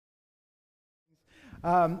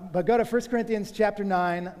But go to 1 Corinthians chapter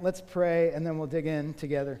 9. Let's pray, and then we'll dig in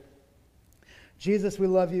together. Jesus, we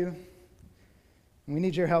love you. We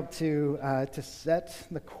need your help to set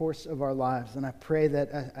the course of our lives. And I pray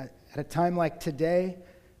that at a time like today,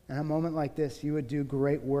 and a moment like this, you would do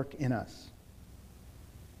great work in us.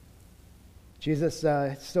 Jesus,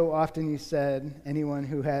 so often you said, anyone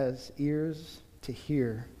who has ears to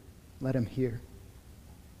hear, let him hear.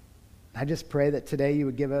 I just pray that today you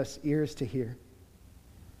would give us ears to hear.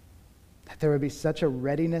 That there would be such a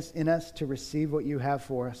readiness in us to receive what you have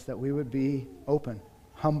for us, that we would be open,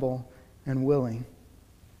 humble, and willing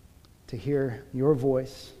to hear your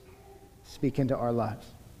voice speak into our lives.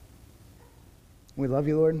 We love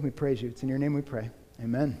you, Lord, and we praise you. It's in your name we pray.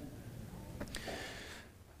 Amen.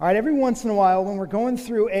 All right, every once in a while, when we're going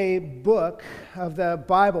through a book of the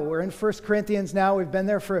Bible, we're in 1 Corinthians now, we've been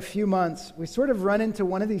there for a few months, we sort of run into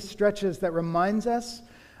one of these stretches that reminds us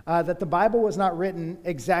that the Bible was not written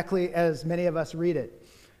exactly as many of us read it.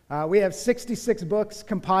 We have 66 books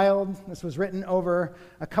compiled. This was written over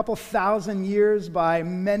a couple thousand years by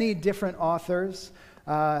many different authors,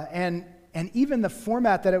 and even the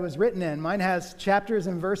format that it was written in. Mine has chapters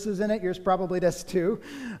and verses in it. Yours probably does too.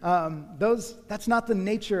 That's not the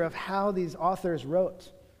nature of how these authors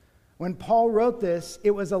wrote. When Paul wrote this,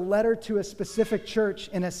 it was a letter to a specific church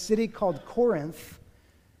in a city called Corinth.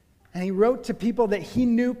 And he wrote to people that he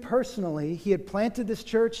knew personally. He had planted this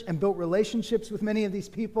church and built relationships with many of these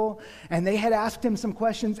people. And they had asked him some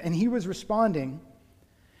questions, and he was responding.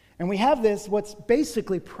 And we have this, what's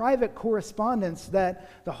basically private correspondence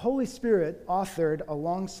that the Holy Spirit authored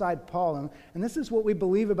alongside Paul. And this is what we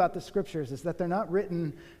believe about the Scriptures, is that they're not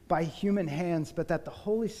written by human hands, but that the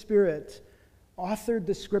Holy Spirit authored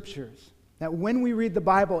the Scriptures. That when we read the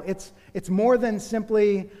Bible, it's more than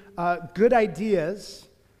simply good ideas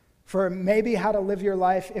for maybe how to live your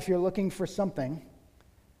life if you're looking for something.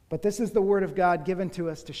 But this is the Word of God given to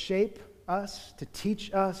us to shape us, to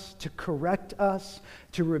teach us, to correct us,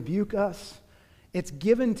 to rebuke us. It's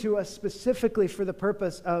given to us specifically for the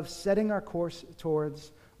purpose of setting our course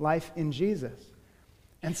towards life in Jesus.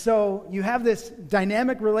 And so you have this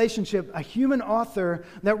dynamic relationship, a human author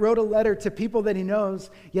that wrote a letter to people that he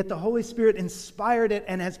knows, yet the Holy Spirit inspired it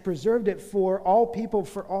and has preserved it for all people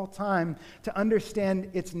for all time to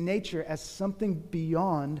understand its nature as something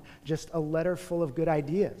beyond just a letter full of good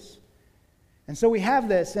ideas. And so we have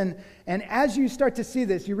this, and as you start to see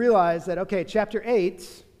this, you realize that, okay, chapter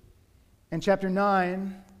 8 and chapter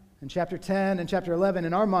 9 and chapter 10 and chapter 11,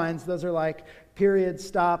 in our minds, those are like period,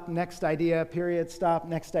 stop, next idea, period, stop,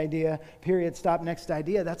 next idea, period, stop, next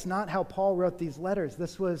idea. That's not how Paul wrote these letters.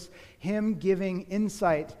 This was him giving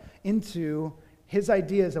insight into his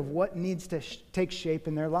ideas of what needs to take shape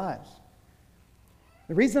in their lives.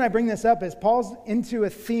 The reason I bring this up is Paul's into a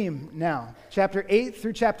theme now. Chapter 8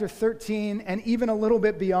 through chapter 13, and even a little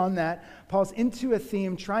bit beyond that, Paul's into a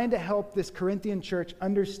theme trying to help this Corinthian church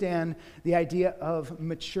understand the idea of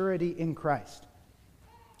maturity in Christ.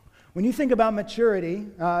 When you think about maturity,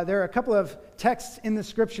 there are a couple of texts in the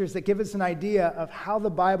Scriptures that give us an idea of how the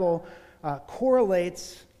Bible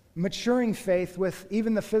correlates maturing faith with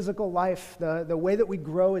even the physical life, the way that we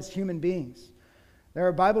grow as human beings. There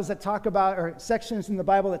are Bibles that talk about, or sections in the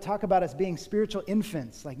Bible that talk about us being spiritual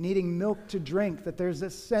infants, like needing milk to drink, that there's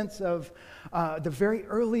this sense of the very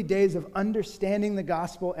early days of understanding the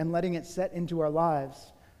gospel and letting it set into our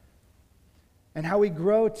lives. And how we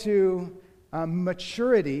grow to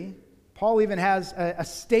maturity. Paul even has a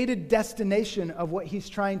stated destination of what he's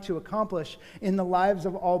trying to accomplish in the lives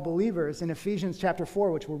of all believers in Ephesians chapter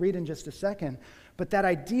 4, which we'll read in just a second. But that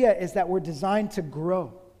idea is that we're designed to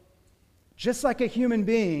grow. Just like a human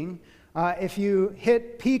being, if you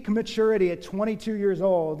hit peak maturity at 22 years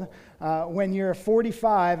old, when you're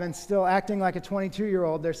 45 and still acting like a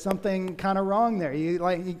 22-year-old, there's something kind of wrong there. You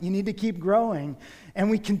need to keep growing. And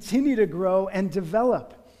we continue to grow and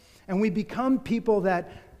develop. And we become people that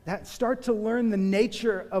start to learn the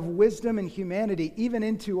nature of wisdom and humanity, even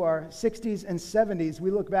into our 60s and 70s. We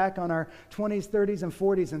look back on our 20s, 30s, and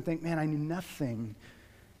 40s and think, man, I knew nothing.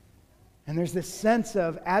 And there's this sense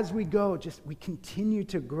of, as we go, we continue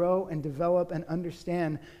to grow and develop and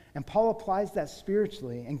understand. And Paul applies that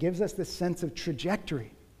spiritually and gives us this sense of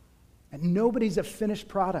trajectory. And nobody's a finished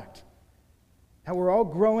product. That we're all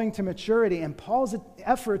growing to maturity. And Paul's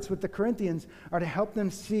efforts with the Corinthians are to help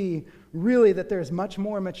them see really that there's much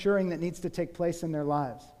more maturing that needs to take place in their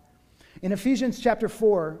lives. In Ephesians chapter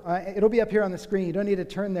 4, it'll be up here on the screen. You don't need to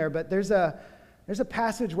turn there, but there's a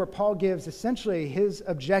passage where Paul gives essentially his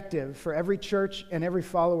objective for every church and every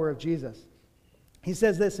follower of Jesus. He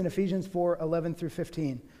says this in Ephesians 4:11 through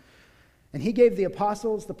 15. And he gave the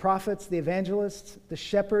apostles, the prophets, the evangelists, the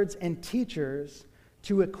shepherds, and teachers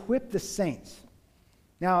to equip the saints.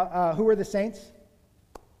 Now, who are the saints?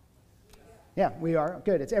 Yeah, we are.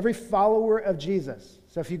 Good. It's every follower of Jesus.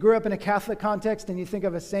 So if you grew up in a Catholic context and you think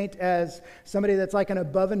of a saint as somebody that's like an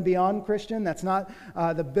above and beyond Christian, that's not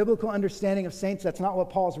the biblical understanding of saints. That's not what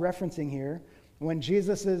Paul's referencing here. When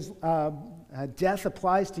Jesus' death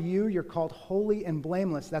applies to you, you're called holy and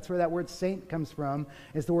blameless. That's where that word saint comes from,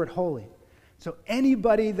 is the word holy. So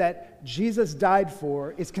anybody that Jesus died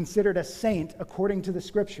for is considered a saint according to the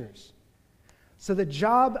Scriptures. So the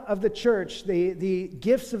job of the church, the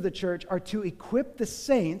gifts of the church, are to equip the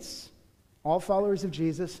saints, all followers of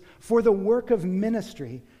Jesus, for the work of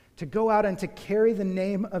ministry, to go out and to carry the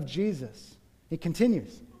name of Jesus. He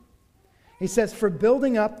continues. He says, for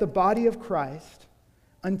building up the body of Christ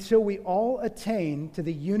until we all attain to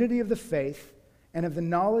the unity of the faith and of the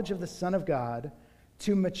knowledge of the Son of God,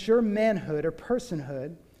 to mature manhood or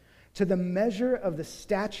personhood, to the measure of the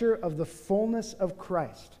stature of the fullness of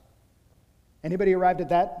Christ. Anybody arrived at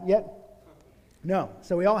that yet? No.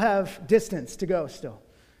 So we all have distance to go still.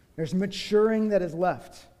 There's maturing that is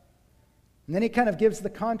left. And then he kind of gives the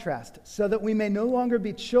contrast, so that we may no longer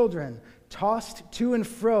be children, tossed to and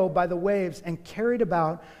fro by the waves and carried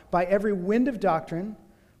about by every wind of doctrine,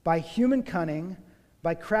 by human cunning,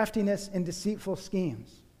 by craftiness and deceitful schemes.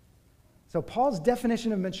 So Paul's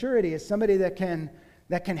definition of maturity is somebody that can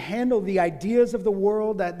handle the ideas of the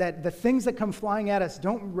world, that the things that come flying at us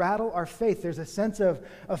don't rattle our faith. There's a sense of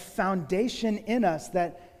foundation in us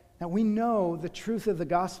that we know the truth of the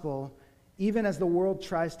gospel, even as the world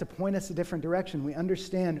tries to point us a different direction. We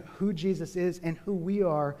understand who Jesus is and who we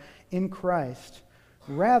are in Christ.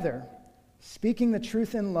 Rather, speaking the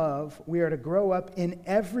truth in love, we are to grow up in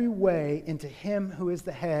every way into him who is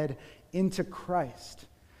the head, into Christ.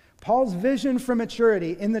 Paul's vision for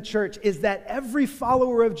maturity in the church is that every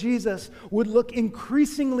follower of Jesus would look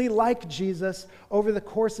increasingly like Jesus over the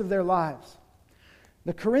course of their lives.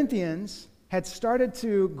 The Corinthians had started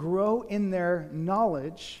to grow in their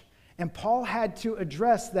knowledge, and Paul had to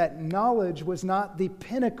address that knowledge was not the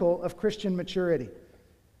pinnacle of Christian maturity.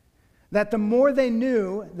 That the more they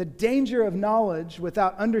knew, the danger of knowledge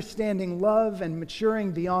without understanding love and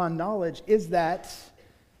maturing beyond knowledge is that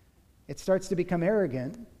it starts to become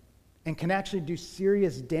arrogant and can actually do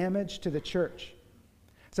serious damage to the church.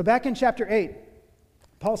 So back in chapter 8,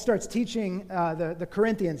 Paul starts teaching the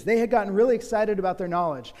Corinthians. They had gotten really excited about their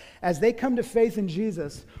knowledge. As they come to faith in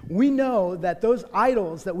Jesus, we know that those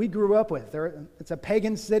idols that we grew up with, it's a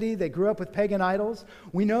pagan city, they grew up with pagan idols.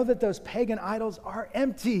 We know that those pagan idols are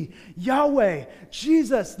empty. Yahweh,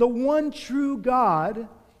 Jesus, the one true God,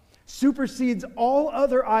 supersedes all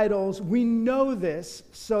other idols. We know this,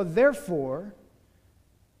 so therefore,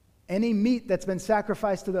 any meat that's been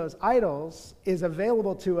sacrificed to those idols is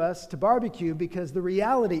available to us to barbecue, because the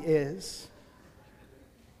reality is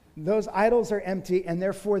those idols are empty, and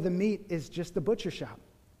therefore the meat is just the butcher shop.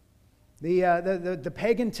 The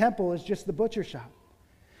pagan temple is just the butcher shop.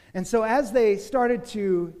 And so as they started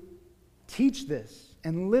to teach this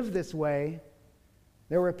and live this way,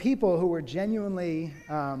 there were people who were genuinely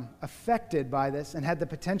affected by this and had the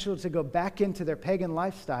potential to go back into their pagan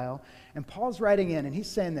lifestyle. And Paul's writing in, and he's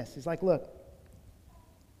saying this. He's like, look,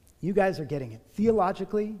 you guys are getting it.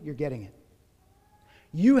 Theologically, you're getting it.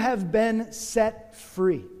 You have been set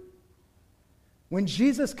free. When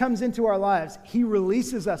Jesus comes into our lives, he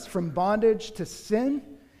releases us from bondage to sin,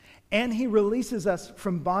 and he releases us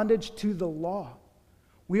from bondage to the law.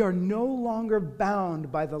 We are no longer bound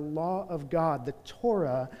by the law of God, the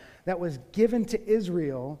Torah that was given to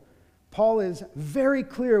Israel. Paul is very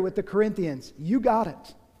clear with the Corinthians. You got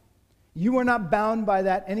it. You are not bound by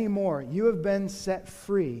that anymore. You have been set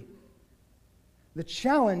free. The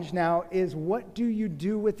challenge now is, what do you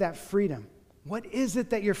do with that freedom? What is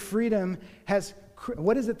it that your freedom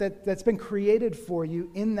what is it that's been created for you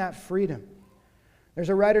in that freedom? There's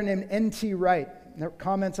a writer named N.T. Wright that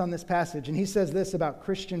comments on this passage, and he says this about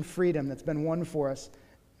Christian freedom that's been won for us,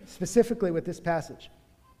 specifically with this passage.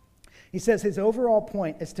 He says his overall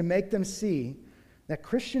point is to make them see that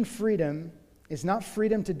Christian freedom is not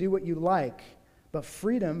freedom to do what you like, but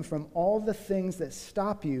freedom from all the things that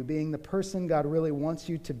stop you being the person God really wants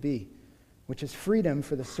you to be, which is freedom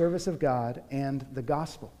for the service of God and the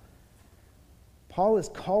gospel. Paul is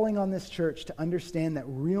calling on this church to understand that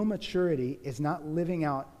real maturity is not living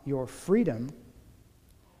out your freedom.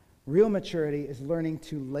 Real maturity is learning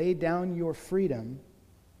to lay down your freedom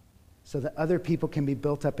so that other people can be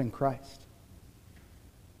built up in Christ.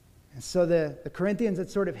 And so the Corinthians had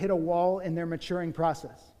sort of hit a wall in their maturing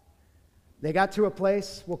process. They got to a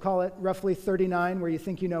place, we'll call it roughly 39, where you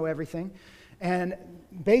think you know everything. And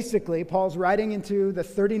basically, Paul's writing into the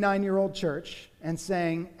 39-year-old church and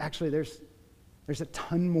saying, actually, there's a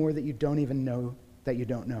ton more that you don't even know that you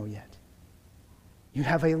don't know yet. You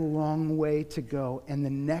have a long way to go, and the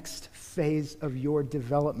next phase of your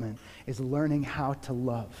development is learning how to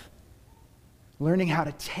love. Learning how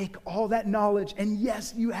to take all that knowledge, and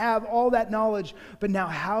yes, you have all that knowledge, but now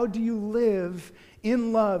how do you live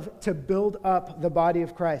in love to build up the body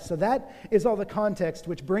of Christ? So that is all the context,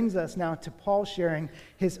 which brings us now to Paul sharing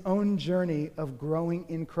his own journey of growing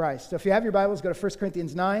in Christ. So if you have your Bibles, go to 1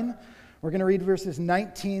 Corinthians 9. We're going to read verses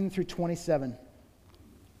 19 through 27.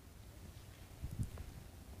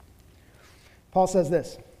 Paul says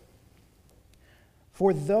this,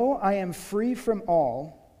 "For though I am free from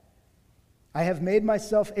all, I have made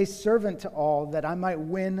myself a servant to all that I might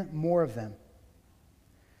win more of them.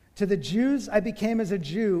 To the Jews I became as a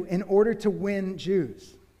Jew in order to win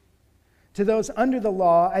Jews. To those under the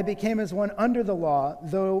law I became as one under the law,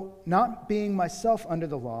 though not being myself under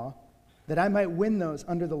the law, that I might win those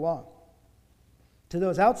under the law. To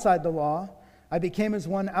those outside the law I became as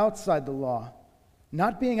one outside the law,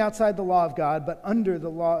 not being outside the law of God, but under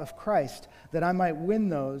the law of Christ, that I might win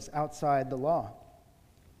those outside the law.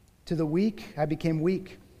 To the weak I became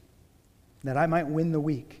weak, that I might win the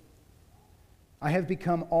weak. I have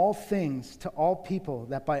become all things to all people,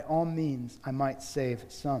 that by all means I might save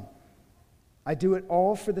some. I do it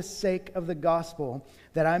all for the sake of the gospel,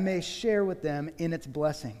 that I may share with them in its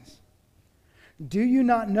blessings. Do you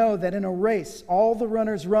not know that in a race all the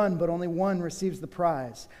runners run, but only one receives the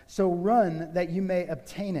prize? So run that you may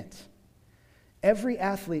obtain it. Every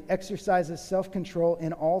athlete exercises self-control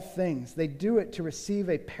in all things. They do it to receive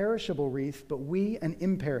a perishable wreath, but we an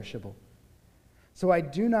imperishable. So I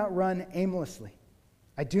do not run aimlessly.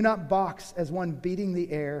 I do not box as one beating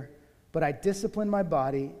the air, but I discipline my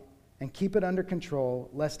body and keep it under control,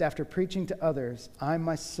 lest after preaching to others, I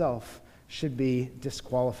myself should be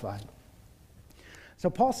disqualified." So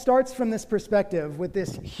Paul starts from this perspective with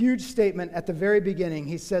this huge statement at the very beginning.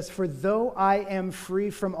 He says, "For though I am free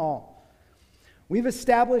from all." We've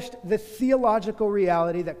established the theological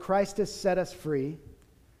reality that Christ has set us free.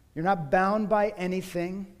 You're not bound by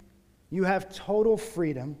anything. You have total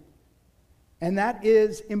freedom. And that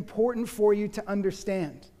is important for you to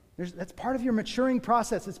understand. That's part of your maturing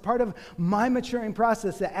process. It's part of my maturing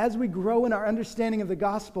process, that as we grow in our understanding of the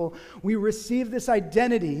gospel, we receive this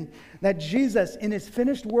identity that Jesus, in his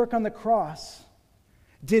finished work on the cross,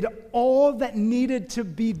 did all that needed to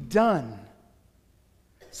be done,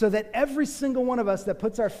 so that every single one of us that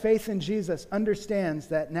puts our faith in Jesus understands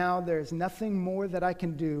that now there's nothing more that I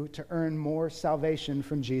can do to earn more salvation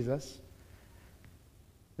from Jesus.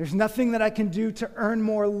 There's nothing that I can do to earn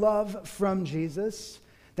more love from Jesus.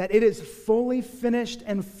 That it is fully finished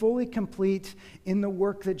and fully complete in the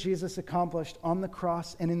work that Jesus accomplished on the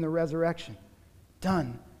cross and in the resurrection.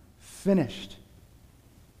 Done. Finished.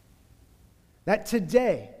 That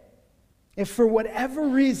today, if for whatever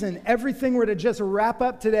reason everything were to just wrap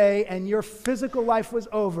up today and your physical life was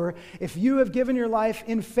over, if you have given your life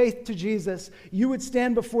in faith to Jesus, you would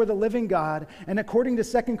stand before the living God. And according to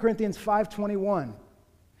 2 Corinthians 5:21,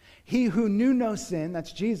 he who knew no sin,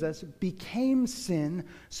 that's Jesus, became sin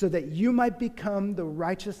so that you might become the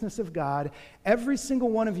righteousness of God. Every single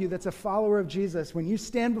one of you that's a follower of Jesus, when you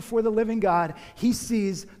stand before the living God, he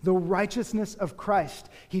sees the righteousness of Christ.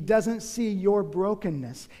 He doesn't see your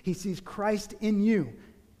brokenness. He sees Christ in you.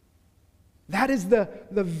 That is the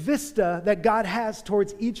vista that God has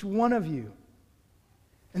towards each one of you.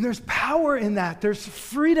 And there's power in that. There's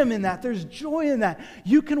freedom in that. There's joy in that.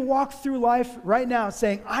 You can walk through life right now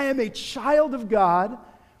saying, I am a child of God.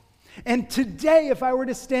 And today, if I were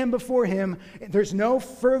to stand before him, there's no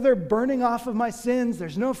further burning off of my sins.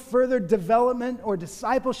 There's no further development or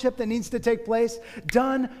discipleship that needs to take place.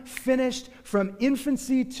 Done, finished, from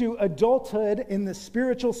infancy to adulthood in the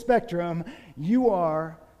spiritual spectrum, you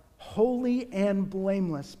are holy and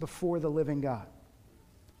blameless before the living God.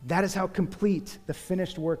 That is how complete the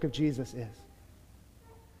finished work of Jesus is.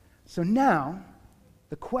 So now,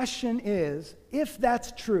 the question is, if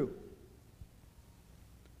that's true,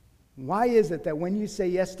 why is it that when you say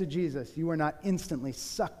yes to Jesus, you are not instantly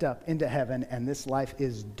sucked up into heaven and this life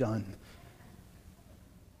is done?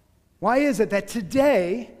 Why is it that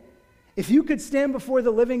today, if you could stand before the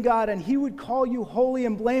living God and he would call you holy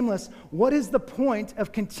and blameless, what is the point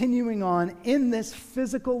of continuing on in this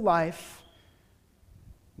physical life?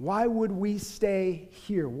 Why would we stay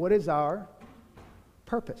here? What is our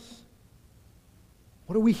purpose?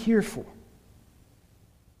 What are we here for?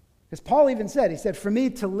 Because Paul even said, he said, for me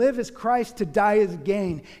to live is Christ, to die is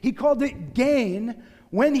gain. He called it gain.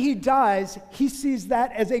 When he dies, he sees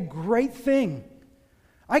that as a great thing.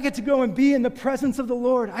 I get to go and be in the presence of the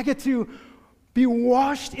Lord. I get to be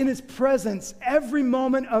washed in his presence every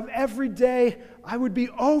moment of every day. I would be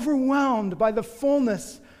overwhelmed by the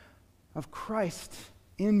fullness of Christ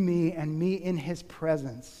in me and me in his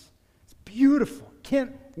presence. It's beautiful.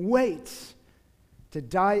 Can't wait. To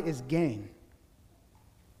die is gain.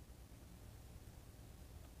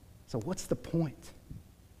 So what's the point?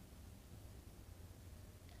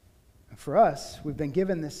 And for us, we've been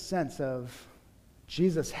given this sense of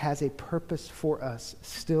Jesus has a purpose for us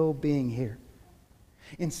still being here.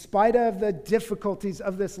 In spite of the difficulties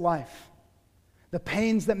of this life, the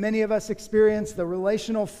pains that many of us experience, the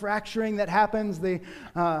relational fracturing that happens, the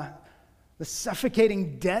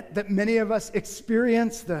suffocating debt that many of us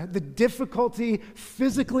experience, the difficulty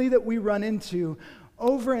physically that we run into,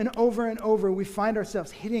 over and over and over, we find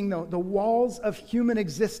ourselves hitting the walls of human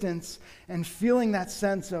existence and feeling that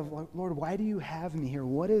sense of, Lord, why do you have me here?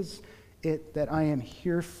 What is it that I am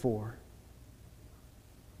here for?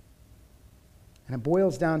 And it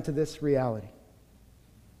boils down to this reality.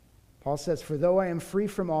 Paul says, for though I am free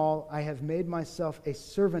from all, I have made myself a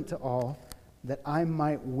servant to all, that I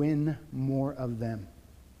might win more of them.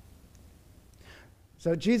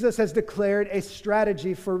 So Jesus has declared a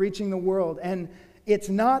strategy for reaching the world. And it's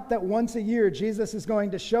not that once a year Jesus is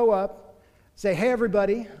going to show up, say, hey,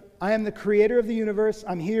 everybody, I am the creator of the universe.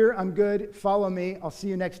 I'm here. I'm good. Follow me. I'll see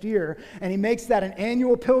you next year. And he makes that an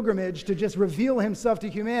annual pilgrimage to just reveal himself to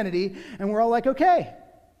humanity. And we're all like, okay.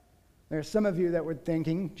 There are some of you that were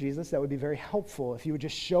thinking, Jesus, that would be very helpful if you would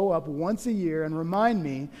just show up once a year and remind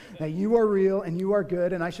me that you are real and you are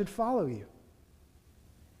good and I should follow you.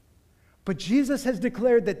 But Jesus has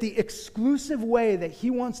declared that the exclusive way that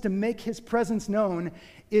he wants to make his presence known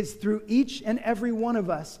is through each and every one of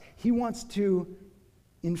us. He wants to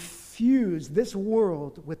infuse this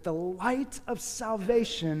world with the light of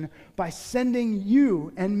salvation by sending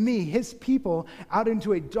you and me, his people, out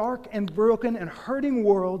into a dark and broken and hurting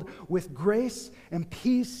world with grace and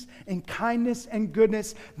peace and kindness and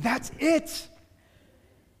goodness. That's it.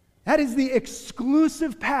 That is the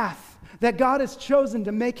exclusive path that God has chosen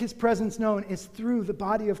to make his presence known, is through the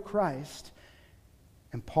body of Christ.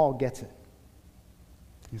 And Paul gets it.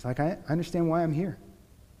 He's like, I understand why I'm here.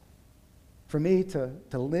 For me, to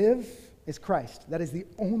live is Christ. That is the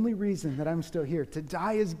only reason that I'm still here. To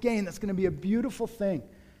die is gain. That's going to be a beautiful thing.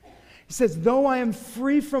 He says, though I am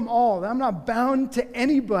free from all, I'm not bound to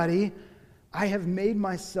anybody, I have made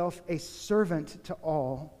myself a servant to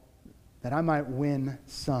all, that I might win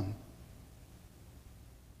some.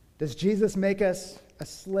 Does Jesus make us a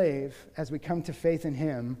slave as we come to faith in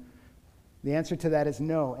him? The answer to that is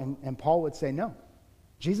no. And Paul would say no.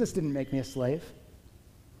 Jesus didn't make me a slave.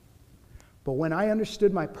 But when I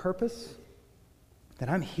understood my purpose, that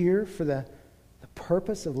I'm here for the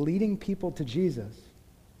purpose of leading people to Jesus,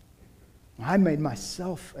 I made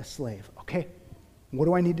myself a slave. Okay, what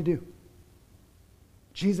do I need to do?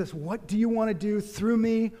 Jesus, what do you want to do through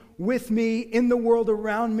me, with me, in the world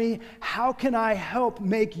around me? How can I help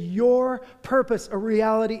make your purpose a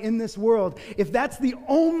reality in this world? If that's the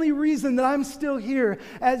only reason that I'm still here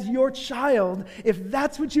as your child, if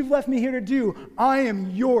that's what you've left me here to do, I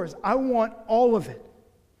am yours. I want all of it.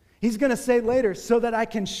 He's going to say later, so that I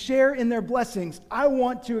can share in their blessings. I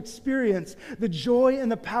want to experience the joy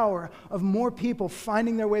and the power of more people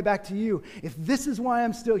finding their way back to you. If this is why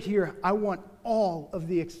I'm still here, I want all of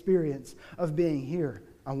the experience of being here.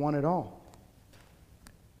 I want it all.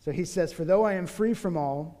 So he says, for though I am free from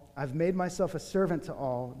all, I've made myself a servant to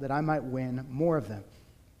all, that I might win more of them.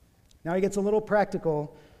 Now he gets a little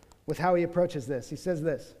practical with how he approaches this. He says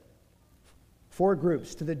this, 4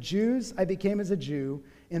 groups. To the Jews, I became as a Jew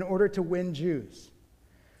in order to win Jews.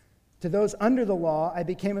 To those under the law, I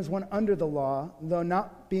became as one under the law, though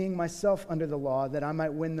not being myself under the law, that I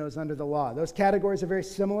might win those under the law. Those categories are very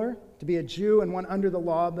similar, to be a Jew and one under the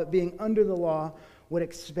law, but being under the law would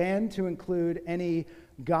expand to include any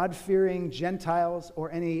God-fearing Gentiles or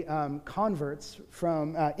any converts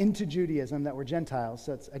from into Judaism that were Gentiles.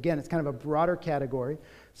 So it's kind of a broader category.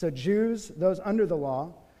 So Jews, those under the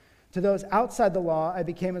law. To those outside the law, I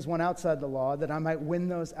became as one outside the law, that I might win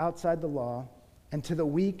those outside the law. And to the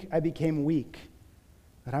weak, I became weak,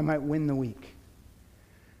 that I might win the weak.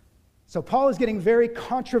 So Paul is getting very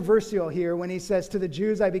controversial here when he says, to the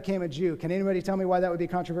Jews, I became a Jew. Can anybody tell me why that would be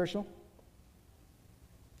controversial?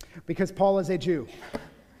 Because Paul is a Jew.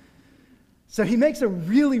 So he makes a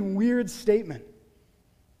really weird statement.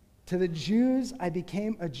 To the Jews, I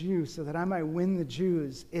became a Jew so that I might win the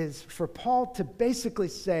Jews, is for Paul to basically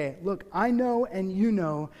say, look, I know and you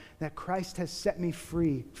know that Christ has set me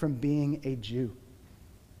free from being a Jew.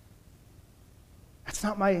 That's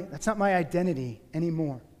not my identity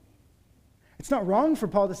anymore. It's not wrong for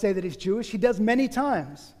Paul to say that he's Jewish. He does many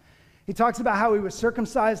times. He talks about how he was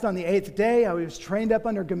circumcised on the 8th day, how he was trained up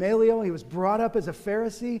under Gamaliel, he was brought up as a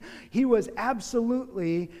Pharisee. He was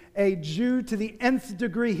absolutely a Jew to the nth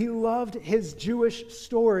degree. He loved his Jewish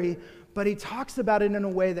story, but he talks about it in a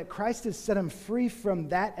way that Christ has set him free from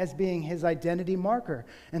that as being his identity marker.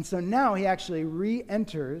 And so now he actually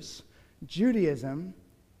re-enters Judaism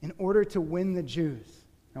in order to win the Jews.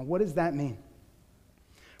 Now, what does that mean?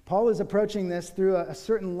 Paul is approaching this through a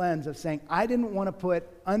certain lens of saying, I didn't want to put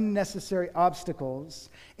unnecessary obstacles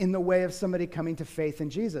in the way of somebody coming to faith in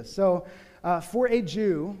Jesus. So for a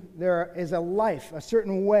Jew, there is a life, a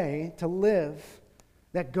certain way to live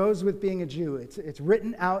that goes with being a Jew. It's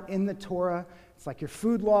written out in the Torah. It's like your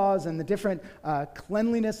food laws and the different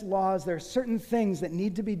cleanliness laws. There are certain things that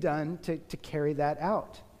need to be done to carry that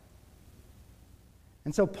out.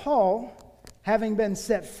 And so Paul, having been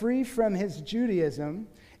set free from his Judaism,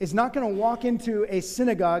 is not going to walk into a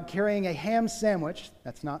synagogue carrying a ham sandwich.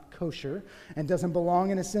 That's not kosher and doesn't belong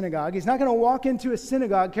in a synagogue. He's not going to walk into a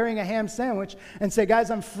synagogue carrying a ham sandwich and say, guys,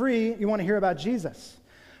 I'm free. You want to hear about Jesus?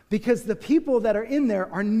 Because the people that are in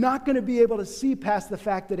there are not going to be able to see past the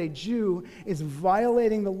fact that a Jew is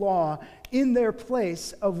violating the law in their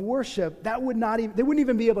place of worship. They wouldn't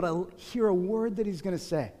even be able to hear a word that he's going to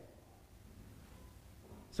say.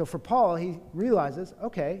 So for Paul, he realizes,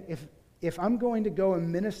 okay, if I'm going to go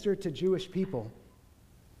and minister to Jewish people,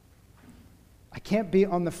 I can't be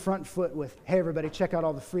on the front foot with, hey, everybody, check out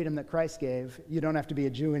all the freedom that Christ gave. You don't have to be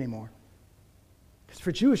a Jew anymore. Because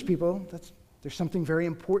for Jewish people, there's something very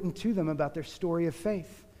important to them about their story of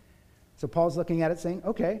faith. So Paul's looking at it saying,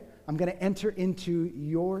 okay, I'm going to enter into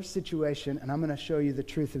your situation and I'm going to show you the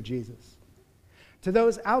truth of Jesus. To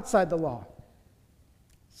those outside the law,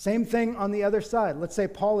 same thing on the other side. Let's say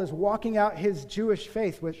Paul is walking out his Jewish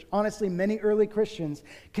faith, which honestly many early Christians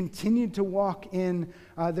continued to walk in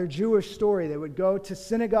their Jewish story. They would go to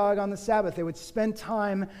synagogue on the Sabbath. They would spend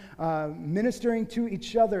time ministering to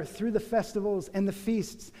each other through the festivals and the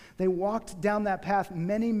feasts. They walked down that path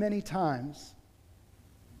many, many times.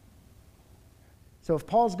 So if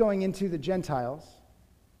Paul's going into the Gentiles,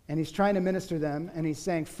 and he's trying to minister them, and he's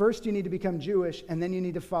saying, first you need to become Jewish, and then you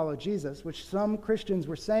need to follow Jesus, which some Christians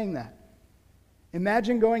were saying that.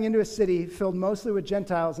 Imagine going into a city filled mostly with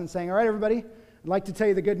Gentiles and saying, all right, everybody, I'd like to tell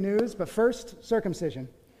you the good news, but first, circumcision.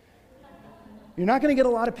 You're not going to get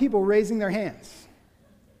a lot of people raising their hands.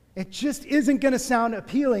 It just isn't going to sound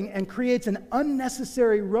appealing and creates an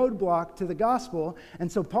unnecessary roadblock to the gospel.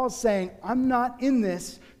 And so Paul's saying, I'm not in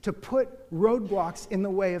this to put roadblocks in the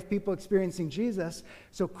way of people experiencing Jesus.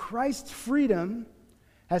 So Christ's freedom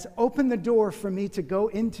has opened the door for me to go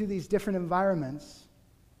into these different environments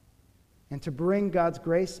and to bring God's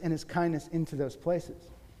grace and his kindness into those places.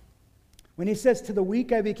 When he says, to the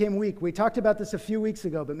weak I became weak, we talked about this a few weeks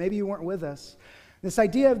ago, but maybe you weren't with us. This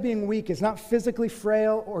idea of being weak is not physically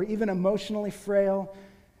frail or even emotionally frail.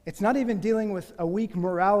 It's not even dealing with a weak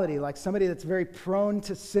morality, like somebody that's very prone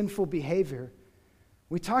to sinful behavior.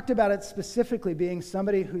 We talked about it specifically being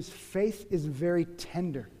somebody whose faith is very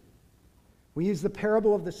tender. We use the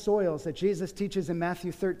parable of the soils that Jesus teaches in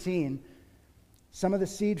Matthew 13. Some of the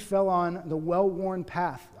seed fell on the well-worn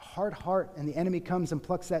path, a hard heart, and the enemy comes and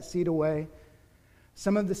plucks that seed away.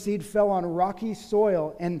 Some of the seed fell on rocky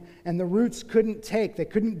soil, and the roots couldn't take. They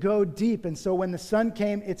couldn't go deep, and so when the sun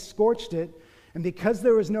came, it scorched it. And because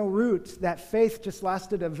there was no root, that faith just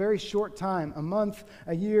lasted a very short time, a month,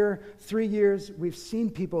 a year, 3 years. We've seen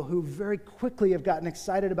people who very quickly have gotten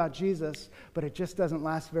excited about Jesus, but it just doesn't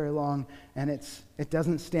last very long, and it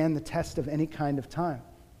doesn't stand the test of any kind of time.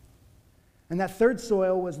 And that third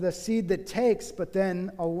soil was the seed that takes, but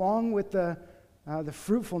then along with the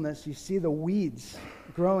fruitfulness, you see the weeds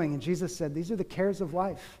growing. And Jesus said, these are the cares of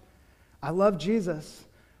life. I love Jesus,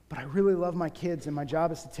 but I really love my kids, and my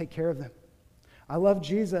job is to take care of them. I love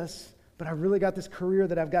Jesus, but I really got this career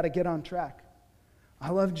that I've got to get on track. I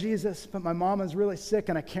love Jesus, but my mom is really sick,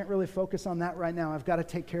 and I can't really focus on that right now. I've got to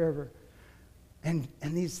take care of her. And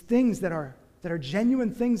these things that are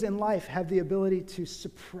genuine things in life have the ability to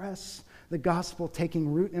suppress the gospel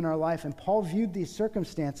taking root in our life. And Paul viewed these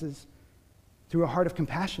circumstances through a heart of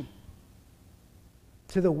compassion.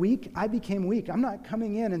 To the weak, I became weak. I'm not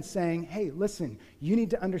coming in and saying, hey, listen, you need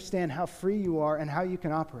to understand how free you are and how you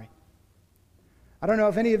can operate. I don't know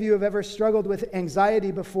if any of you have ever struggled with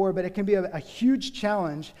anxiety before, but it can be a huge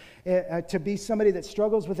challenge to be somebody that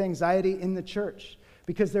struggles with anxiety in the church,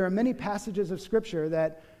 because there are many passages of Scripture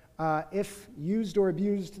that, if used or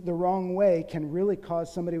abused the wrong way, can really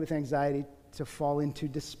cause somebody with anxiety to fall into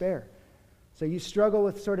despair. So you struggle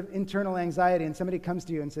with sort of internal anxiety, and somebody comes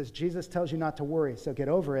to you and says, Jesus tells you not to worry, so get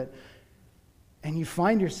over it. And you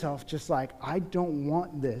find yourself just like, I don't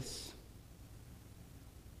want this.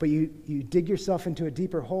 But you dig yourself into a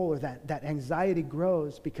deeper hole, or that anxiety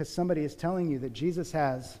grows because somebody is telling you that Jesus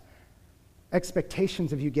has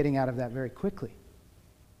expectations of you getting out of that very quickly.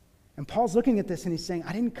 And Paul's looking at this and he's saying,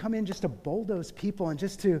 I didn't come in just to bulldoze people and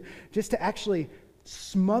just to actually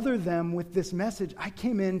smother them with this message. I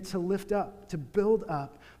came in to lift up, to build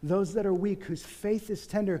up those that are weak, whose faith is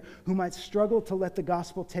tender, who might struggle to let the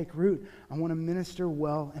gospel take root. I want to minister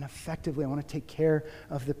well and effectively. I want to take care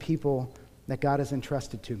of the people that God has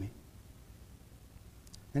entrusted to me.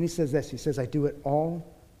 Then he says this, he says, I do it all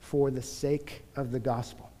for the sake of the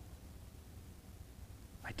gospel.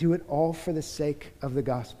 I do it all for the sake of the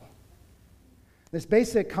gospel. This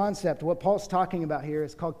basic concept, what Paul's talking about here,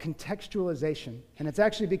 is called contextualization. And it's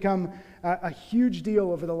actually become a huge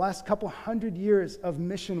deal over the last couple hundred years of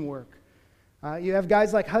mission work. You have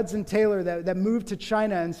guys like Hudson Taylor that moved to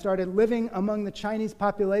China and started living among the Chinese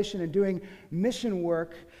population and doing mission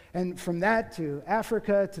work. And from that to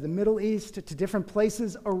Africa, to the Middle East, to different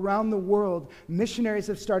places around the world, missionaries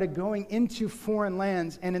have started going into foreign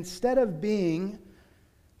lands. And instead of being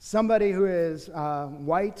somebody who is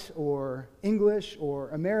white or English or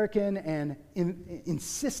American and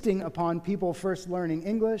insisting upon people first learning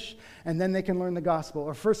English and then they can learn the gospel,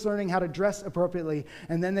 or first learning how to dress appropriately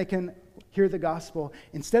and then they can hear the gospel,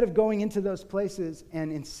 instead of going into those places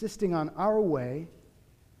and insisting on our way,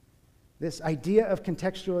 this idea of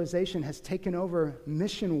contextualization has taken over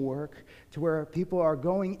mission work to where people are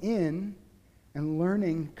going in and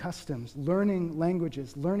learning customs, learning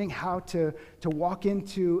languages, learning how to walk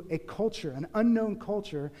into a culture, an unknown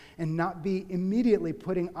culture, and not be immediately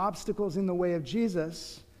putting obstacles in the way of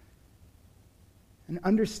Jesus, and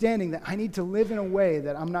understanding that I need to live in a way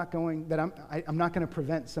that I'm not going to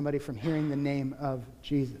prevent somebody from hearing the name of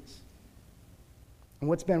Jesus. And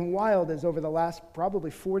what's been wild is over the last probably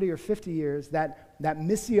 40 or 50 years, that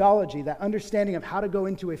missiology, that understanding of how to go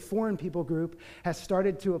into a foreign people group has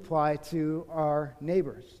started to apply to our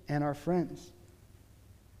neighbors and our friends.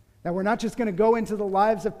 That we're not just going to go into the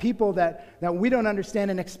lives of people that we don't understand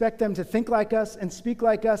and expect them to think like us and speak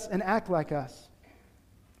like us and act like us.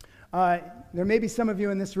 There may be some of you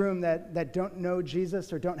in this room that don't know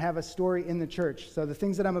Jesus or don't have a story in the church. So the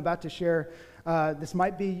things that I'm about to share, this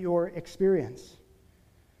might be your experience.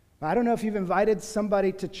 I don't know if you've invited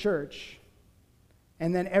somebody to church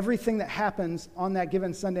and then everything that happens on that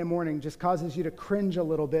given Sunday morning just causes you to cringe a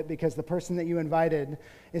little bit because the person that you invited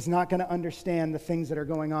is not going to understand the things that are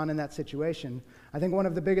going on in that situation. I think one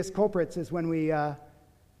of the biggest culprits is when we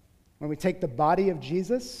take the body of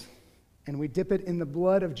Jesus and we dip it in the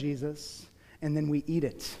blood of Jesus and then we eat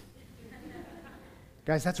it.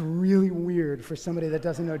 Guys, that's really weird for somebody that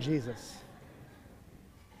doesn't know Jesus.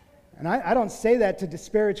 And I don't say that to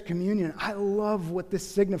disparage communion. I love what this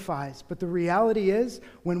signifies. But the reality is,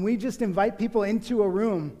 when we just invite people into a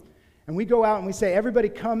room and we go out and we say, everybody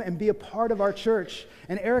come and be a part of our church,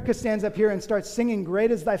 and Erica stands up here and starts singing, Great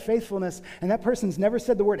is Thy Faithfulness, and that person's never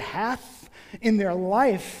said the word hath in their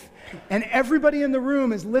life, and everybody in the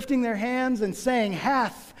room is lifting their hands and saying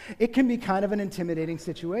hath, it can be kind of an intimidating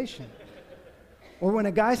situation. Or when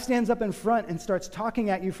a guy stands up in front and starts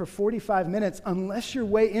talking at you for 45 minutes, unless you're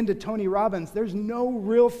way into Tony Robbins, there's no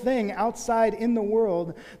real thing outside in the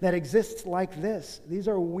world that exists like this. These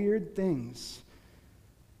are weird things.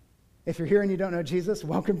 If you're here and you don't know Jesus,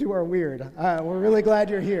 welcome to our weird. We're really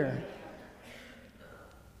glad you're here.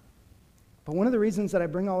 But one of the reasons that I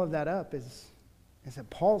bring all of that up is that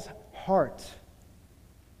Paul's heart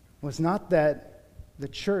was not that the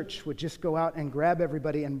church would just go out and grab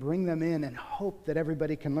everybody and bring them in and hope that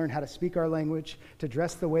everybody can learn how to speak our language, to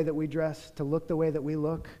dress the way that we dress, to look the way that we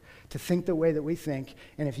look, to think the way that we think.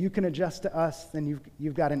 And if you can adjust to us, then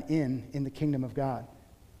you've got an in the kingdom of God.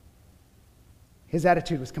 His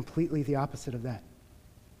attitude was completely the opposite of that.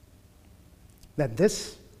 That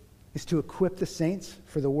this is to equip the saints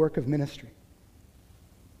for the work of ministry.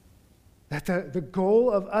 That the goal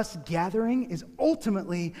of us gathering is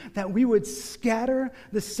ultimately that we would scatter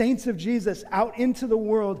the saints of Jesus out into the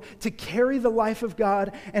world to carry the life of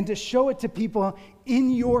God and to show it to people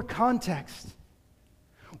in your context,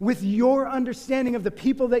 with your understanding of the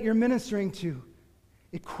people that you're ministering to.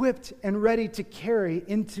 equipped and ready to carry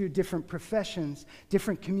into different professions,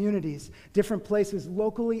 different communities, different places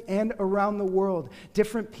locally and around the world,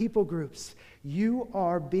 different people groups. You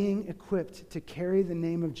are being equipped to carry the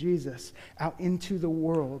name of Jesus out into the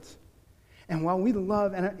world. And while we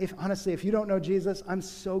love, and honestly, if you don't know Jesus, I'm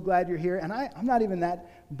so glad you're here. And I'm not even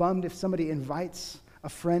that bummed if somebody invites a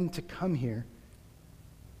friend to come here.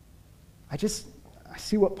 I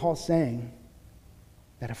see what Paul's saying,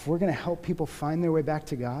 that if we're going to help people find their way back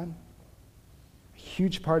to God, a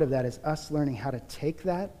huge part of that is us learning how to take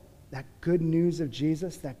that good news of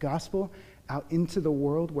Jesus, that gospel, out into the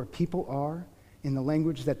world where people are, in the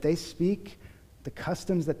language that they speak, the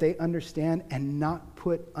customs that they understand, and not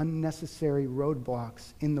put unnecessary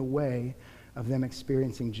roadblocks in the way of them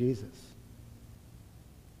experiencing Jesus.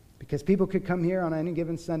 Because people could come here on any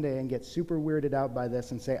given Sunday and get super weirded out by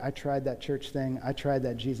this and say, I tried that church thing, I tried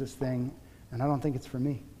that Jesus thing, and I don't think it's for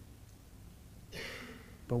me.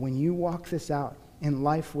 But when you walk this out in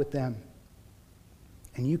life with them,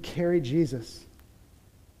 and you carry Jesus,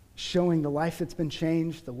 showing the life that's been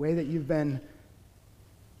changed, the way that you've been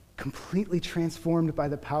completely transformed by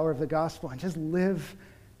the power of the gospel, and just live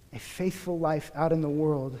a faithful life out in the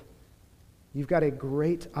world, you've got a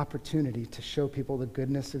great opportunity to show people the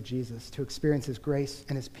goodness of Jesus, to experience his grace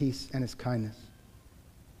and his peace and his kindness.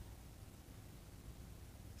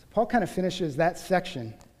 So Paul kind of finishes that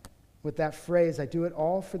section with that phrase, I do it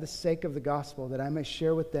all for the sake of the gospel, that I may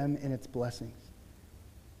share with them in its blessings.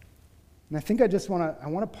 And I think I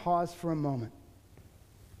want to pause for a moment.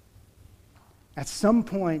 At some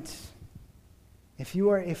point, if you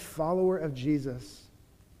are a follower of Jesus,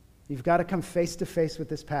 you've got to come face to face with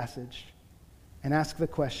this passage and ask the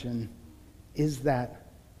question, is that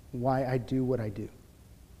why I do what I do?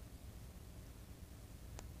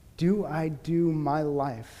 Do I do my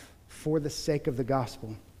life for the sake of the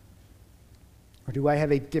gospel? Or do I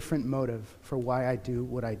have a different motive for why I do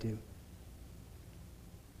what I do?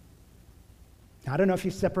 Now, I don't know if you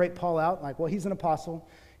separate Paul out, like, well, he's an apostle,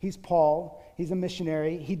 he's Paul, he's a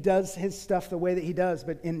missionary, he does his stuff the way that he does.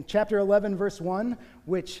 But in chapter 11, verse 1,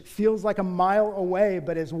 which feels like a mile away,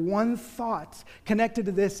 but is one thought connected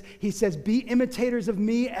to this, he says, be imitators of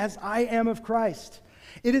me as I am of Christ.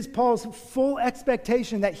 It is Paul's full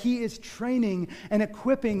expectation that he is training and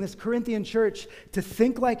equipping this Corinthian church to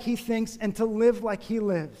think like he thinks and to live like he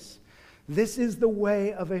lives. This is the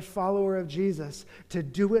way of a follower of Jesus, to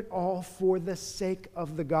do it all for the sake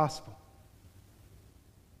of the gospel.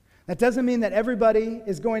 That doesn't mean that everybody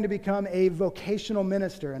is going to become a vocational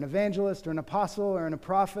minister, an evangelist or an apostle or a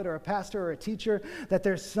prophet or a pastor or a teacher, that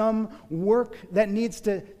there's some work that needs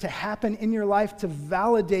to happen in your life to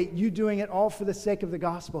validate you doing it all for the sake of the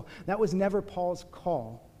gospel. That was never Paul's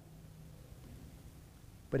call.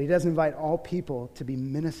 But he does invite all people to be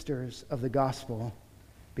ministers of the gospel,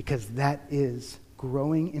 because that is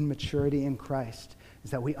growing in maturity in Christ,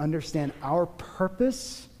 is that we understand our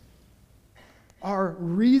purpose, our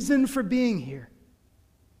reason for being here.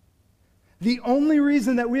 The only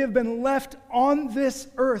reason that we have been left on this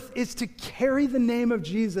earth is to carry the name of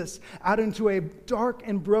Jesus out into a dark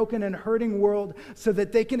and broken and hurting world so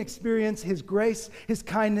that they can experience his grace, his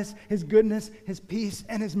kindness, his goodness, his peace,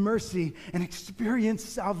 and his mercy, and experience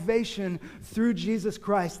salvation through Jesus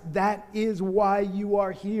Christ. That is why you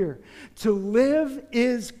are here. To live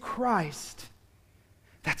is Christ.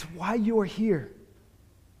 That's why you are here.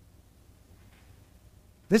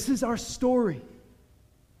 This is our story.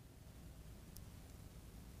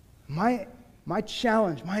 My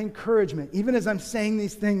challenge, my encouragement, even as I'm saying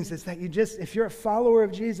these things, is that you just, if you're a follower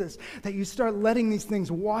of Jesus, that you start letting these things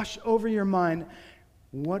wash over your mind.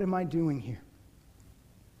 What am I doing here?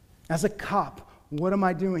 As a cop, what am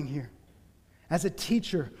I doing here? As a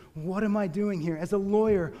teacher, what am I doing here? As a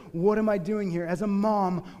lawyer, what am I doing here? As a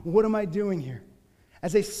mom, what am I doing here?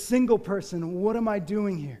 As a single person, what am I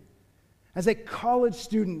doing here? As a college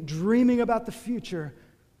student dreaming about the future,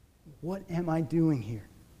 what am I doing here?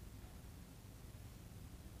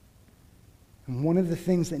 And one of the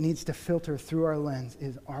things that needs to filter through our lens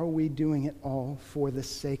is, are we doing it all for the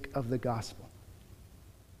sake of the gospel?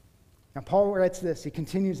 Now, Paul writes this. He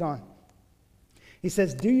continues on. He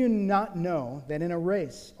says, do you not know that in a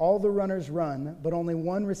race all the runners run, but only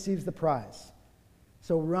one receives the prize?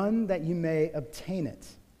 So run that you may obtain it.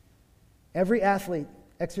 Every athlete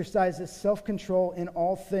exercises self-control in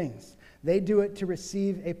all things. They do it to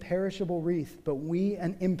receive a perishable wreath, but we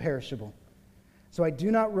an imperishable. So I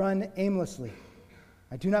do not run aimlessly.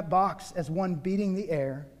 I do not box as one beating the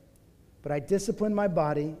air, but I discipline my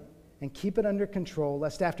body and keep it under control,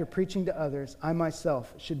 lest after preaching to others, I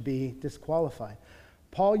myself should be disqualified.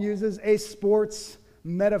 Paul uses a sports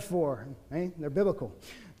metaphor, right? They're biblical.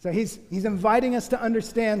 So he's inviting us to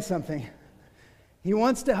understand something. He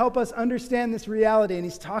wants to help us understand this reality, and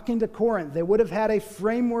he's talking to Corinth. They would have had a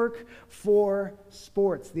framework for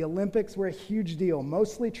sports. The Olympics were a huge deal,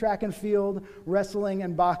 mostly track and field, wrestling,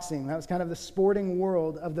 and boxing. That was kind of the sporting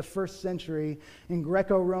world of the first century in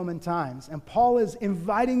Greco-Roman times. And Paul is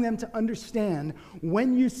inviting them to understand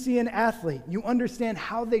when you see an athlete, you understand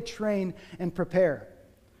how they train and prepare.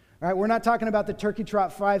 All right, we're not talking about the Turkey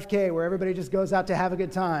Trot 5K where everybody just goes out to have a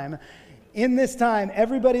good time. In this time,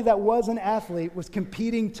 everybody that was an athlete was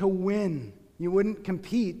competing to win. You wouldn't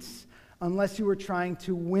compete unless you were trying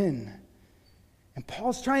to win. And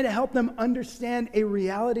Paul's trying to help them understand a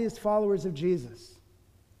reality as followers of Jesus.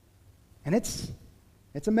 And it's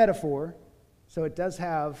a metaphor, so it does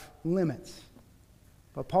have limits.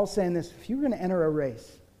 But Paul's saying this: if you're going to enter a race,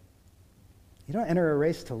 you don't enter a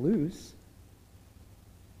race to lose.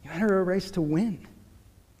 You enter a race to win.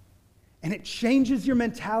 And it changes your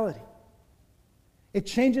mentality. It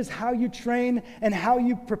changes how you train and how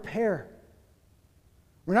you prepare.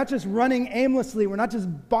 We're not just running aimlessly. We're not just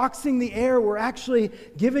boxing the air. We're actually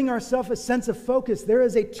giving ourselves a sense of focus. There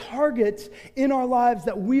is a target in our lives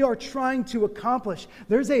that we are trying to accomplish.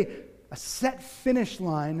 There's a set finish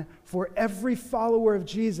line for every follower of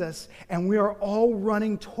Jesus, and we are all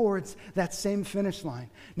running towards that same finish line.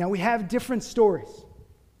 Now, we have different stories.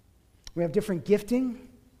 We have different gifting.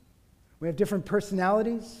 We have different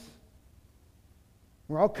personalities.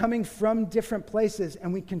 We're all coming from different places,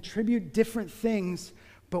 and we contribute different things,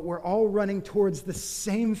 but we're all running towards the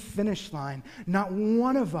same finish line. Not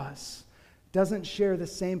one of us doesn't share the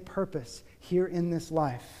same purpose here in this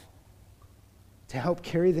life to help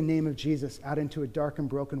carry the name of Jesus out into a dark and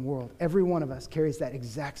broken world. Every one of us carries that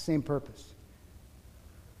exact same purpose.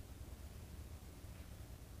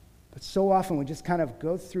 But so often we just kind of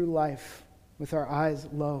go through life with our eyes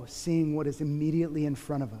low, seeing what is immediately in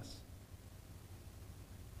front of us.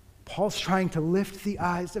 Paul's trying to lift the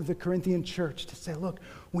eyes of the Corinthian church to say, look,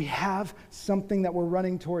 we have something that we're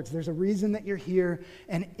running towards. There's a reason that you're here.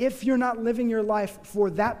 And if you're not living your life for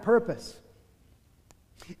that purpose,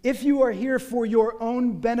 if you are here for your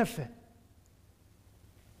own benefit,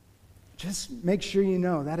 just make sure you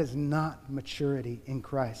know that is not maturity in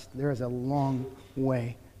Christ. There is a long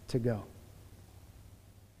way to go.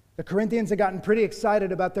 The Corinthians had gotten pretty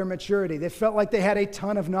excited about their maturity. They felt like they had a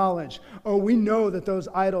ton of knowledge. Oh, we know that those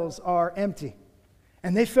idols are empty.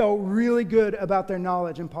 And they felt really good about their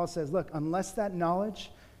knowledge. And Paul says, look, unless that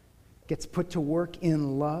knowledge gets put to work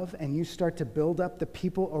in love and you start to build up the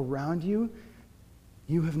people around you,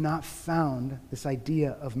 you have not found this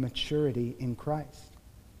idea of maturity in Christ.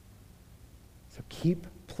 So keep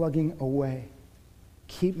plugging away.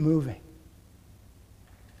 Keep moving.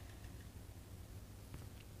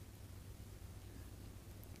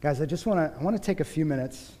 Guys, I want to take a few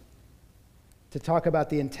minutes to talk about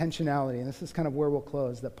the intentionality, and this is kind of where we'll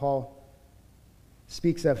close, that Paul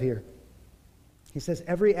speaks of here. He says,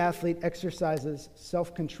 every athlete exercises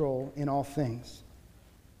self-control in all things.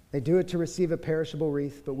 They do it to receive a perishable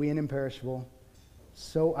wreath, but we an imperishable.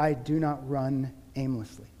 So I do not run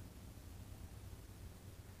aimlessly.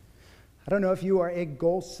 I don't know if you are a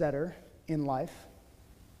goal setter in life.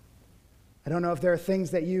 I don't know if there are things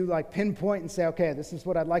that you like pinpoint and say, okay, this is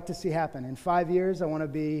what I'd like to see happen. In 5 years, I want to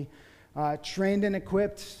be trained and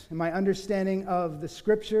equipped in my understanding of the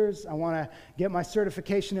scriptures. I want to get my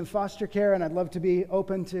certification in foster care, and I'd love to be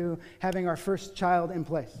open to having our first child in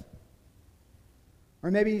place. Or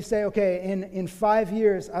maybe you say, okay, in 5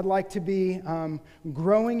 years, I'd like to be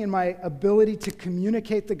growing in my ability to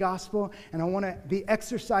communicate the gospel, and I want to be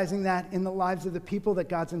exercising that in the lives of the people that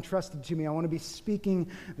God's entrusted to me. I want to be speaking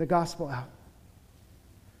the gospel out.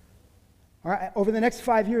 All right, over the next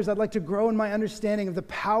 5 years, I'd like to grow in my understanding of the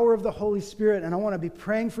power of the Holy Spirit, and I want to be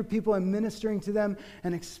praying for people and ministering to them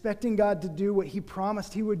and expecting God to do what He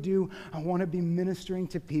promised He would do. I want to be ministering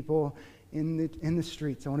to people in the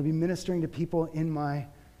streets. I want to be ministering to people in my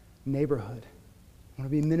neighborhood. I want to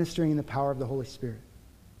be ministering in the power of the Holy Spirit.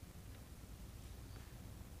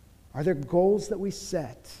 Are there goals that we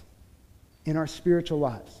set in our spiritual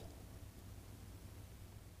lives?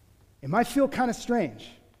 It might feel kind of strange.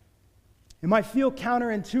 It might feel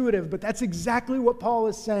counterintuitive, but that's exactly what Paul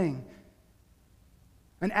is saying.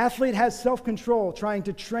 An athlete has self-control, trying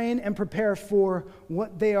to train and prepare for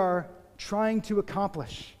what they are trying to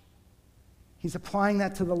accomplish. He's applying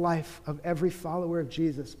that to the life of every follower of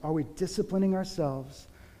Jesus. Are we disciplining ourselves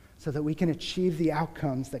so that we can achieve the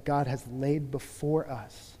outcomes that God has laid before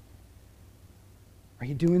us? Are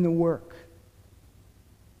you doing the work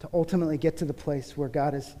to ultimately get to the place where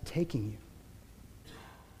God is taking you?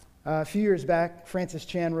 A few years back, Francis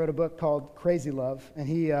Chan wrote a book called Crazy Love, and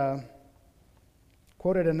he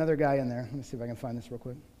quoted another guy in there. Let me see if I can find this real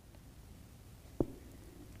quick.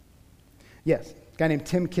 Yes, a guy named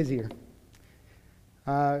Tim Kizier.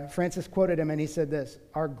 Francis quoted him, and he said this: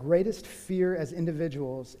 "Our greatest fear as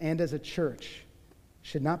individuals and as a church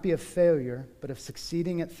should not be of failure, but of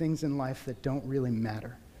succeeding at things in life that don't really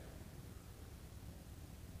matter."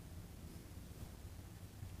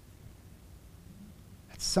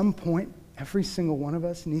 At some point, every single one of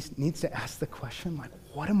us needs to ask the question, like,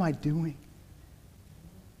 what am I doing?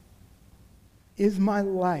 Is my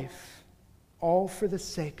life all for the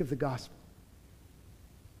sake of the gospel?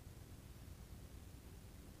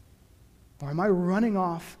 Or am I running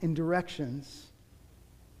off in directions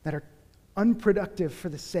that are unproductive for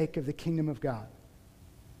the sake of the kingdom of God?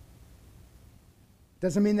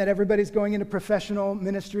 Doesn't mean that everybody's going into professional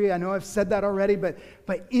ministry. I know I've said that already, but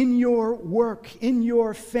in your work, in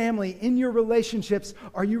your family, in your relationships,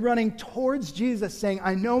 are you running towards Jesus saying,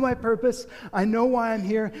 I know my purpose, I know why I'm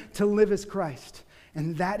here, to live as Christ?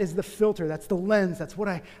 And that is the filter, that's the lens, that's what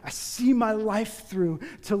I see my life through.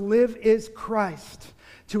 To live is Christ,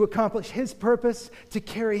 to accomplish His purpose, to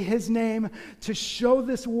carry His name, to show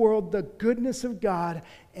this world the goodness of God.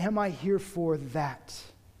 Am I here for that?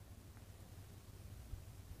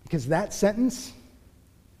 Because that sentence,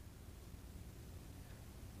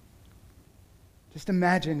 just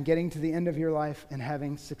imagine getting to the end of your life and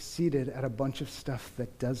having succeeded at a bunch of stuff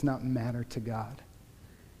that does not matter to God.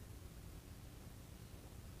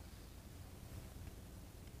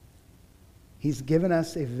 He's given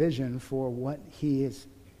us a vision for what He has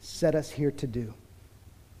set us here to do.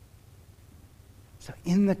 So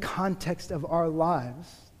in the context of our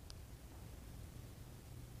lives,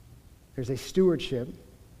 there's a stewardship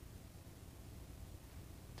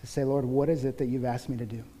to say, Lord, what is it that you've asked me to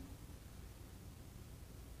do?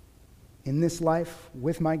 In this life,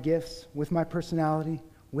 with my gifts, with my personality,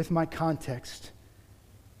 with my context,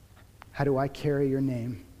 how do I carry your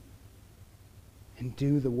name and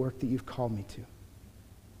do the work that you've called me to?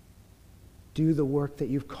 Do the work that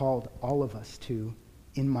you've called all of us to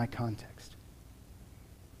in my context.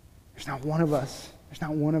 There's not one of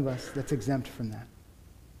us that's exempt from that.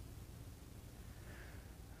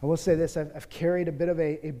 I will say this, I've carried a bit of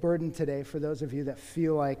a burden today for those of you that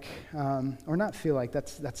feel like, or not feel like,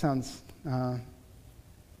 that sounds like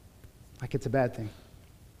it's a bad thing,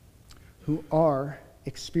 who are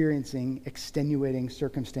experiencing extenuating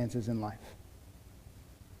circumstances in life.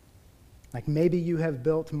 Like maybe you have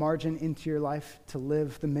built margin into your life to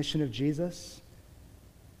live the mission of Jesus,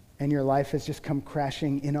 and your life has just come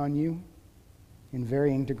crashing in on you in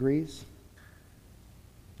varying degrees.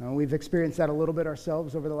 We've experienced that a little bit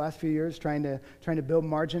ourselves over the last few years, trying to build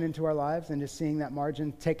margin into our lives and just seeing that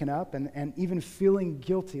margin taken up and even feeling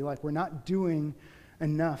guilty, like we're not doing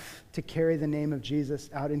enough to carry the name of Jesus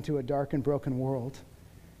out into a dark and broken world.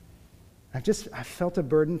 I felt a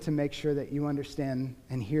burden to make sure that you understand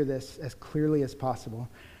and hear this as clearly as possible.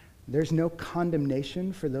 There's no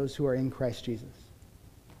condemnation for those who are in Christ Jesus.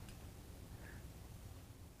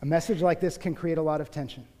 A message like this can create a lot of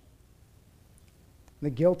tension. The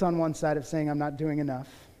guilt on one side of saying I'm not doing enough,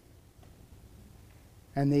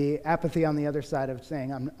 and the apathy on the other side of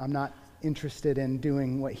saying I'm not interested in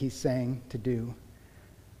doing what He's saying to do.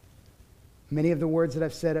 Many of the words that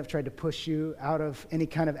I've said have tried to push you out of any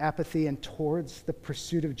kind of apathy and towards the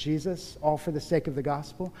pursuit of Jesus, all for the sake of the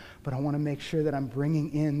gospel. But I want to make sure that I'm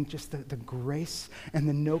bringing in just the grace and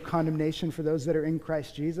the no condemnation for those that are in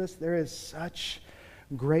Christ Jesus. There is such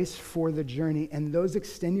grace for the journey, and those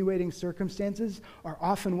extenuating circumstances are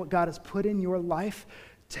often what God has put in your life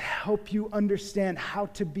to help you understand how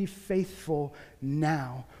to be faithful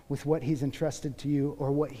now with what He's entrusted to you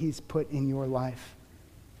or what He's put in your life.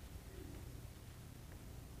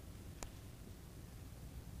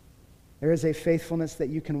 There is a faithfulness that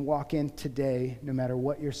you can walk in today no matter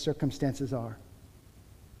what your circumstances are.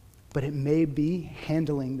 But it may be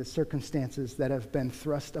handling the circumstances that have been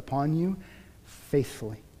thrust upon you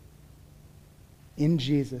faithfully in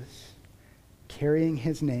Jesus, carrying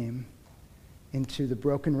His name into the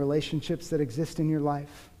broken relationships that exist in your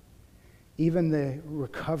life, even the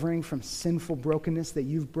recovering from sinful brokenness that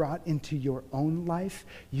you've brought into your own life.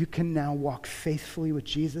 You can now walk faithfully with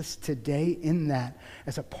Jesus today in that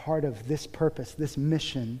as a part of this purpose, this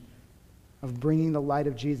mission of bringing the light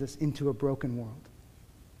of Jesus into a broken world.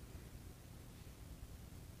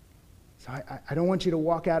 So I don't want you to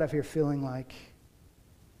walk out of here feeling like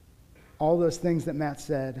all those things that Matt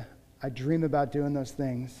said, I dream about doing those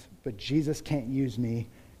things, but Jesus can't use me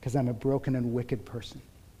because I'm a broken and wicked person.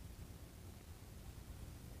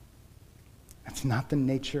 That's not the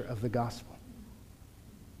nature of the gospel.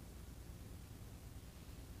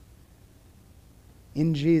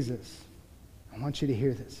 In Jesus, I want you to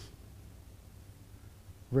hear this.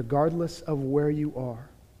 Regardless of where you are,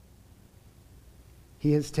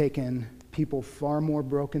 he has taken people far more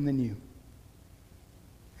broken than you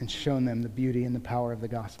and shown them the beauty and the power of the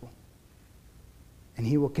gospel. And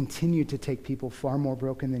he will continue to take people far more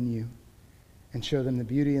broken than you and show them the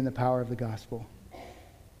beauty and the power of the gospel.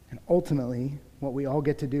 And ultimately, what we all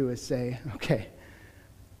get to do is say, okay,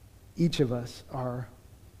 each of us are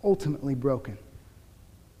ultimately broken.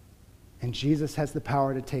 And Jesus has the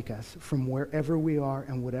power to take us from wherever we are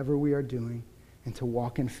and whatever we are doing and to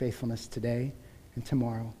walk in faithfulness today and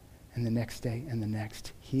tomorrow and the next day and the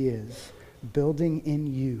next. He is building in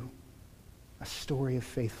you a story of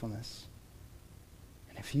faithfulness.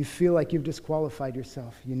 And if you feel like you've disqualified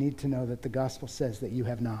yourself, you need to know that the gospel says that you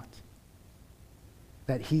have not.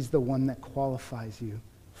 That he's the one that qualifies you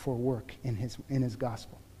for work in his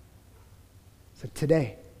gospel. So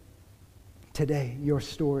today, your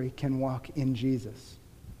story can walk in Jesus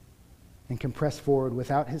and can press forward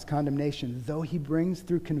without his condemnation, though he brings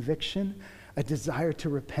through conviction a desire to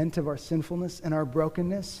repent of our sinfulness and our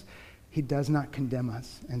brokenness. He does not condemn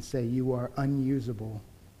us and say, you are unusable.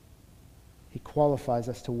 He qualifies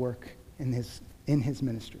us to work in his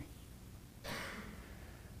ministry.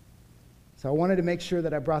 So I wanted to make sure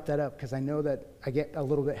that I brought that up because I know that I get a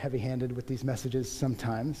little bit heavy-handed with these messages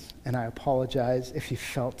sometimes, and I apologize if you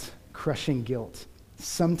felt crushing guilt.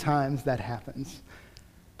 Sometimes that happens.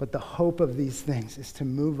 But the hope of these things is to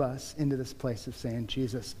move us into this place of saying,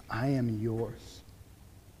 Jesus, I am yours.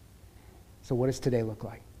 So what does today look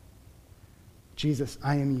like? Jesus,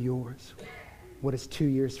 I am yours. What does 2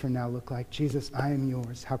 years from now look like? Jesus, I am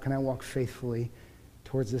yours. How can I walk faithfully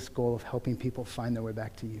towards this goal of helping people find their way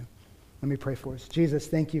back to you? Let me pray for us. Jesus,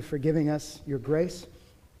 thank you for giving us your grace.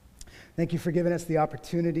 Thank you for giving us the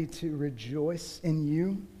opportunity to rejoice in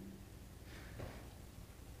you.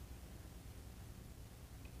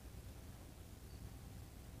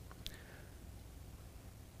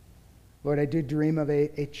 Lord, I do dream of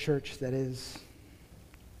a church that is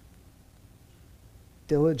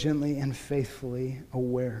diligently and faithfully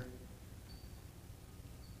aware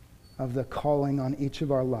of the calling on each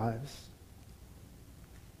of our lives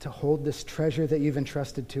to hold this treasure that you've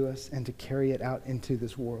entrusted to us and to carry it out into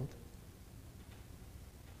this world.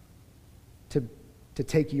 To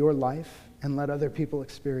take your life and let other people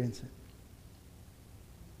experience it.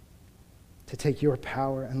 To take your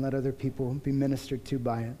power and let other people be ministered to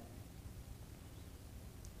by it.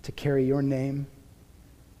 To carry your name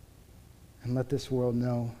and let this world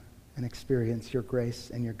know and experience your grace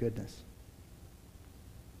and your goodness.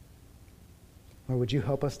 Lord, would you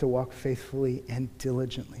help us to walk faithfully and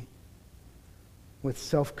diligently with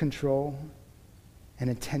self-control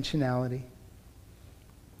and intentionality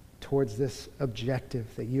towards this objective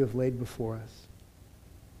that you have laid before us.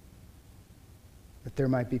 That there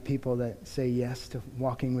might be people that say yes to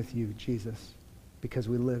walking with you, Jesus, because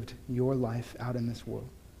we lived your life out in this world.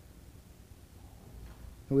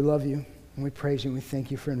 And we love you, and we praise you, and we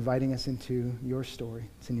thank you for inviting us into your story.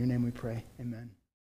 It's in your name we pray. Amen.